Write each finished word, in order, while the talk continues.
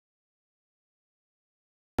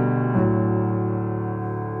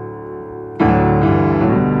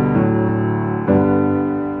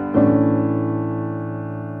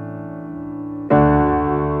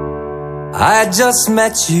I just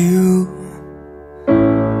met you.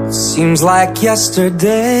 It seems like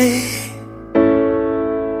yesterday.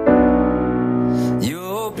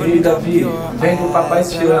 Ei, Davi, vem que o papai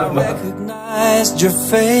te ama. Recognized your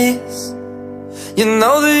face. You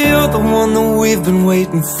know that you're the one that we've been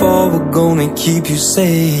waiting for. We're gonna keep you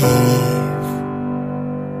safe.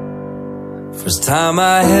 First time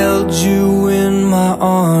I held you in my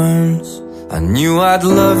arms, I knew I'd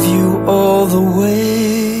love you all the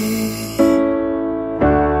way.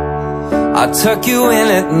 I tuck you in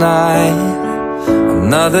at night.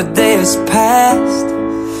 Another day has passed.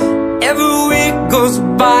 Every week goes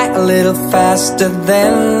by a little faster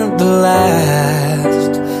than the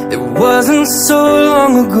last. It wasn't so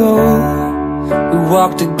long ago we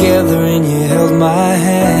walked together and you held my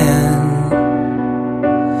hand.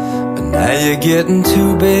 But now you're getting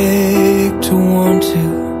too big to want to.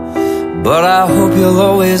 But I hope you'll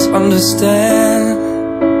always understand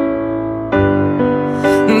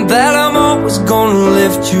that I'm always gonna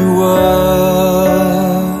lift you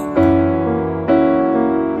up,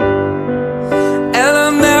 and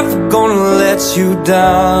I'm never gonna let you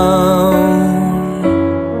down.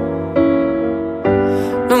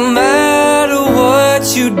 No matter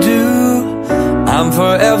what you do, I'm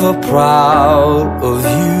forever proud of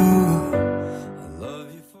you.